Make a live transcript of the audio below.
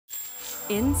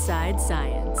Inside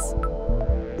Science.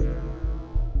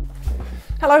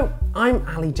 Hello, I'm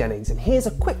Ali Jennings, and here's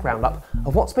a quick roundup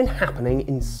of what's been happening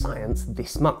in science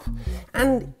this month.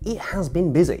 And it has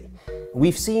been busy.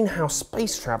 We've seen how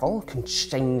space travel can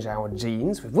change our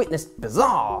genes, we've witnessed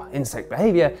bizarre insect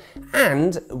behaviour,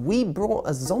 and we brought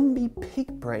a zombie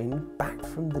pig brain back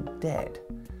from the dead.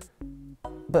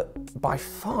 But by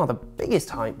far the biggest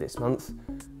hype this month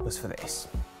was for this.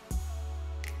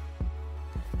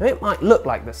 Now, it might look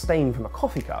like the stain from a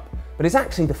coffee cup, but it's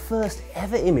actually the first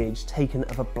ever image taken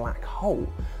of a black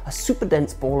hole, a super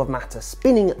dense ball of matter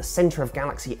spinning at the centre of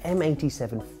galaxy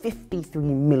M87 53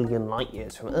 million light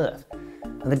years from Earth.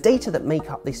 And the data that make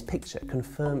up this picture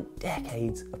confirm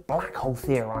decades of black hole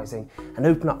theorising and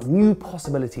open up new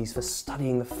possibilities for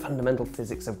studying the fundamental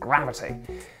physics of gravity.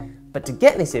 But to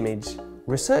get this image,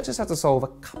 researchers had to solve a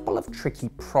couple of tricky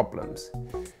problems.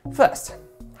 First,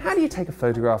 how do you take a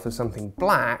photograph of something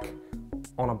black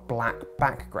on a black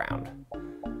background?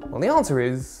 Well, the answer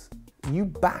is you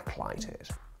backlight it.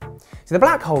 So the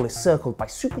black hole is circled by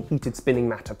superheated spinning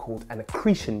matter called an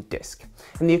accretion disk.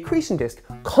 And the accretion disk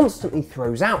constantly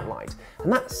throws out light,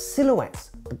 and that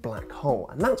silhouettes the black hole.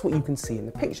 And that's what you can see in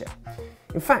the picture.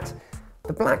 In fact,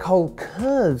 the black hole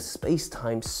curves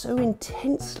space-time so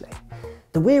intensely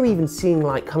that we're even seeing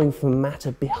light coming from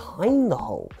matter behind the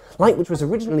hole, light which was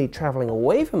originally travelling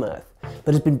away from Earth,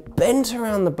 but has been bent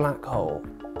around the black hole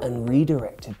and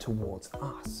redirected towards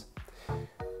us.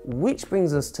 Which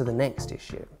brings us to the next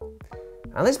issue.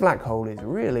 Now, this black hole is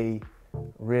really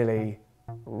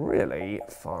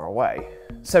far away.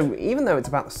 So even though it's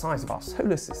about the size of our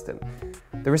solar system,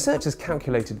 the researchers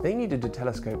calculated they needed a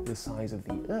telescope the size of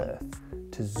the Earth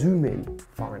to zoom in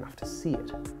far enough to see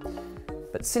it.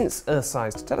 But since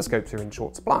Earth-sized telescopes are in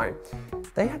short supply,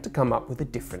 they had to come up with a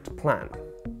different plan.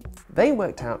 They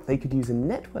worked out they could use a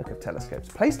network of telescopes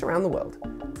placed around the world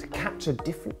to capture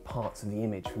different parts of the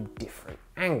image from different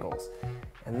angles.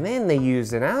 And then they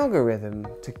used an algorithm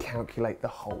to calculate the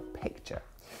whole picture.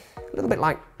 A little bit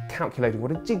like calculating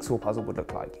what a jigsaw puzzle would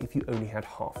look like if you only had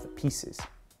half the pieces.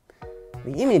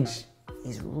 The image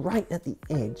is right at the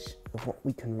edge of what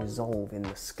we can resolve in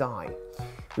the sky,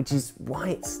 which is why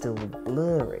it's still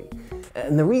blurry.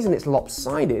 And the reason it's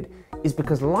lopsided is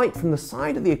because light from the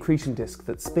side of the accretion disk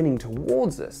that's spinning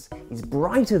towards us is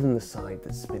brighter than the side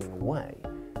that's spinning away.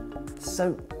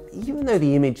 So even though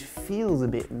the image feels a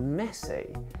bit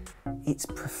messy, it's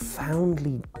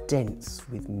profoundly dense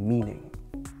with meaning.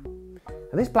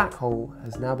 And this black hole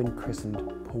has now been christened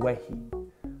Puehi,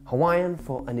 Hawaiian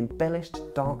for an embellished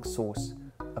dark source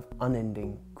of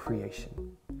unending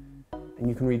creation. And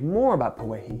you can read more about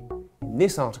Puehi in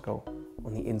this article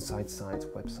on the Inside Science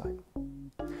website.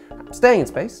 Staying in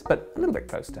space, but a little bit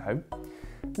closer to home,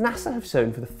 NASA have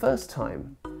shown for the first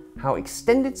time how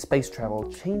extended space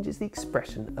travel changes the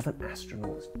expression of an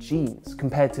astronaut's genes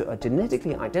compared to a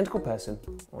genetically identical person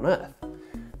on Earth.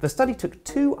 The study took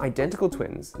two identical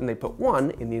twins and they put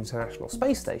one in the International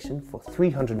Space Station for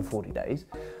 340 days,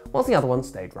 whilst the other one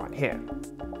stayed right here.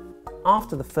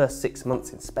 After the first 6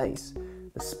 months in space,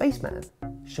 the spaceman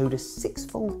showed a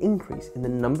 6-fold increase in the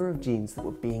number of genes that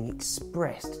were being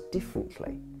expressed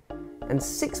differently. And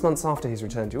 6 months after his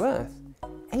return to Earth,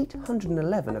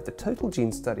 811 of the total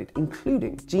genes studied,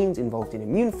 including genes involved in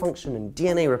immune function and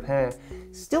DNA repair,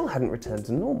 still hadn't returned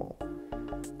to normal.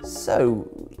 So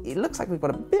it looks like we've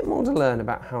got a bit more to learn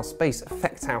about how space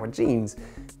affects our genes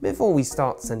before we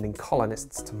start sending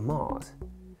colonists to Mars.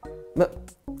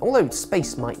 But although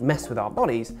space might mess with our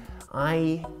bodies,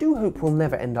 I do hope we'll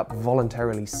never end up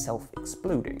voluntarily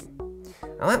self-exploding.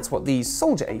 Now that's what these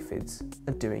soldier aphids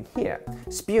are doing here,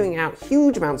 spewing out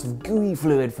huge amounts of gooey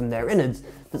fluid from their innards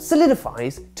that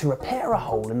solidifies to repair a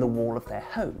hole in the wall of their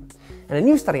home. And a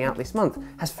new study out this month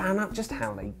has found out just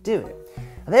how they do it.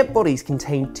 Their bodies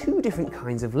contain two different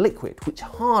kinds of liquid which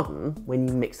harden when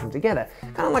you mix them together,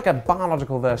 kind of like a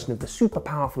biological version of the super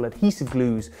powerful adhesive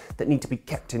glues that need to be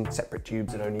kept in separate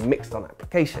tubes and only mixed on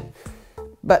application.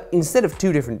 But instead of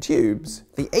two different tubes,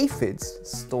 the aphids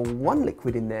store one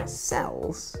liquid in their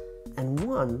cells and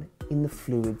one in the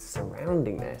fluids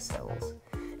surrounding their cells.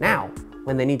 Now,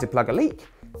 when they need to plug a leak,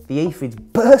 the aphids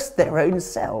burst their own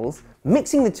cells,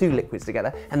 mixing the two liquids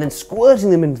together and then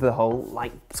squirting them into the hole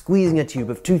like squeezing a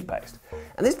tube of toothpaste.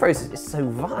 And this process is so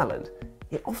violent,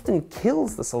 it often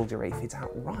kills the soldier aphids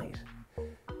outright.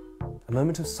 A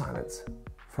moment of silence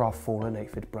for our fallen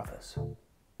aphid brothers.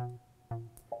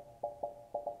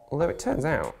 Although it turns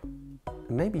out,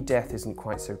 maybe death isn't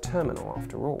quite so terminal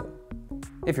after all.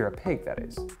 If you're a pig, that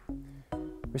is.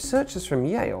 Researchers from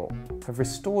Yale have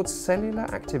restored cellular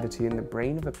activity in the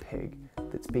brain of a pig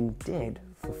that's been dead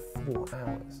for 4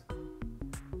 hours.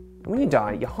 And when you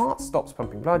die, your heart stops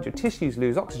pumping blood, your tissues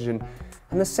lose oxygen,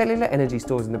 and the cellular energy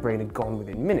stores in the brain are gone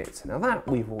within minutes. Now that,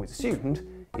 we've always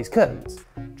assumed, is curtains,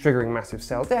 triggering massive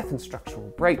cell death and structural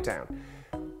breakdown.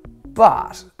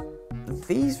 But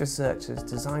these researchers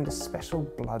designed a special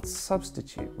blood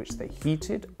substitute which they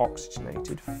heated,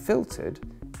 oxygenated, filtered,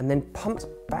 and then pumped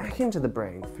back into the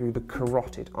brain through the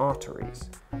carotid arteries.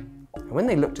 And when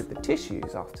they looked at the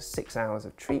tissues after 6 hours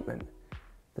of treatment,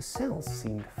 the cells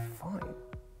seemed fine,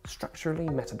 structurally,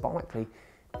 metabolically,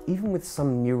 even with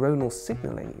some neuronal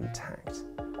signaling intact.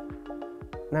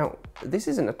 Now, this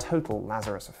isn't a total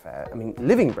Lazarus affair. I mean,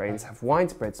 living brains have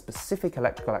widespread specific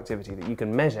electrical activity that you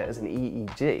can measure as an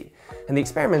EEG, and the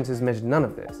experimenters measured none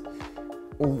of this.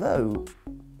 Although,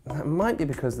 that might be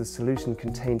because the solution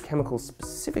contained chemicals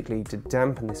specifically to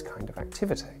dampen this kind of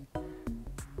activity.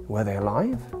 Were they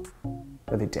alive?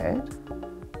 Were they dead?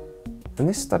 And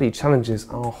this study challenges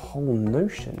our whole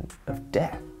notion of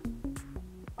death.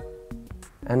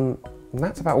 And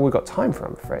that's about all we've got time for,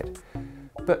 I'm afraid.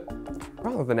 But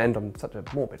rather than end on such a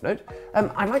morbid note,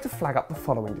 I'd like to flag up the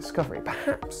following discovery,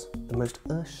 perhaps the most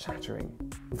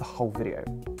earth-shattering of the whole video.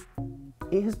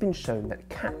 It has been shown that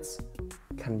cats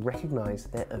can recognise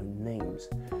their own names,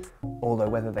 although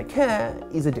whether they care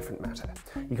is a different matter.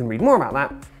 You can read more about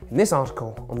that in this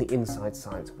article on the Inside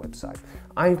Science website.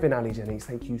 I've been Ali Jennings,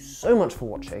 thank you so much for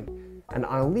watching, and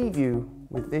I'll leave you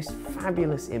with this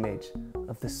fabulous image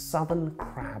of the Southern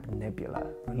Crab Nebula,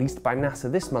 released by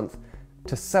NASA this month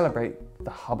to celebrate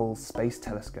the Hubble Space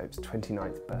Telescope's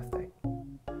 29th birthday.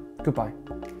 Goodbye.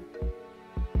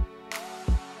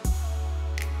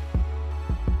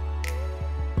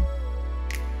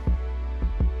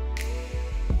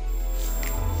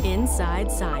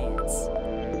 Inside Science.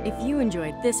 If you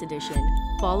enjoyed this edition,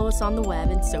 follow us on the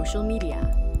web and social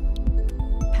media.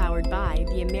 Powered by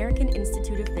the American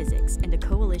Institute of Physics and a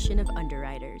coalition of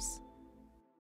underwriters.